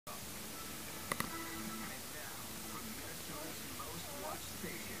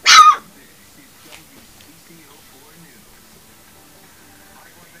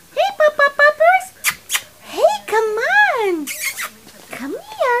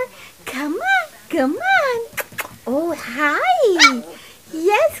come on. Oh, hi.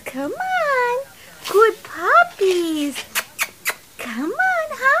 Yes, come on. Good puppies. Come on,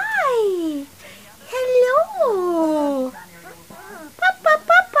 hi. Hello. Pop, pop,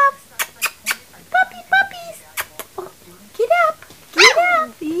 pop, pop. Puppy, puppies. Oh, get up. Get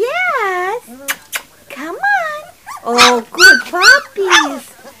up. Yes. Come on. Oh, good puppies.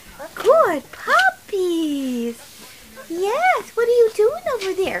 Good puppies. Yes, what are you doing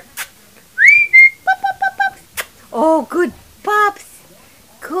over there? Pop, pop, pop, pop. Oh, good pups.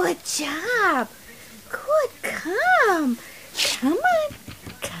 Good job. Good, come. Come on.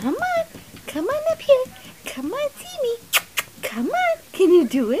 Come on. Come on up here. Come on, see me. Come on. Can you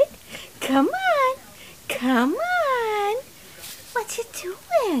do it? Come on. Come on. What you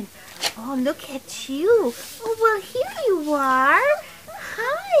doing? Oh, look at you. Oh, well, here you are.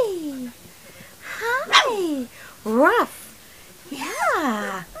 Hi. Hi. Rough.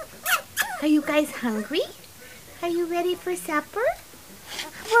 Yeah. Are you guys hungry? Are you ready for supper?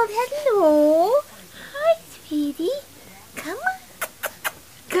 Well, hello. Hi, sweetie. Come on.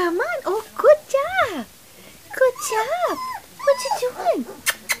 Come on. Oh, good job. Good job. What you doing?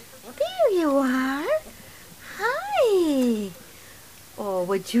 There you are. Hi. Oh,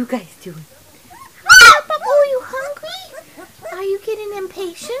 what you guys doing? Oh, you hungry? Are you getting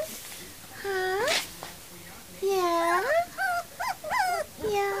impatient? Huh? Yeah?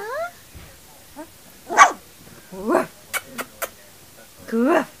 Yeah? Ruff.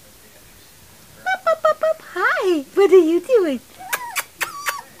 Gruff. Up, up, up, up. Hi. What are you doing?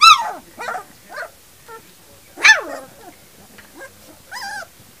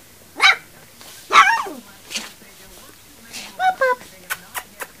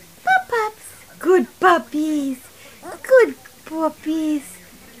 Good puppies. Good puppies.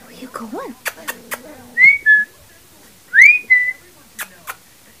 Where you going?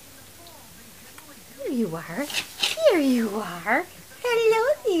 Here you are. Here you are. Hello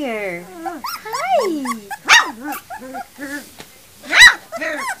there. Hi.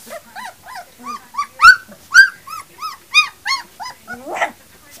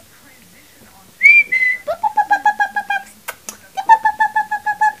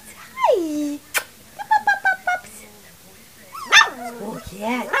 Oh,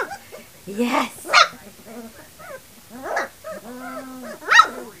 yes. Yes.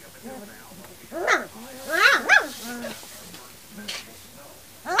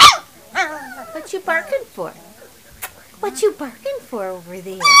 What you barking for? What you barking for over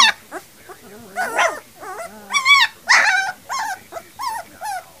there?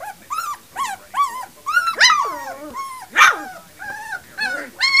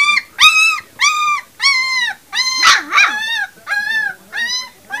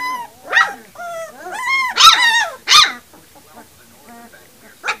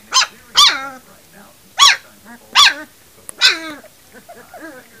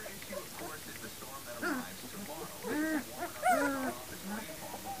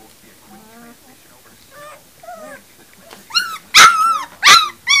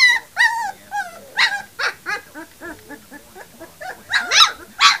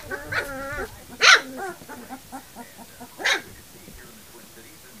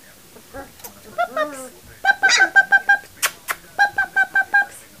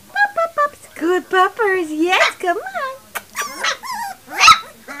 Good puppers, yes, come on.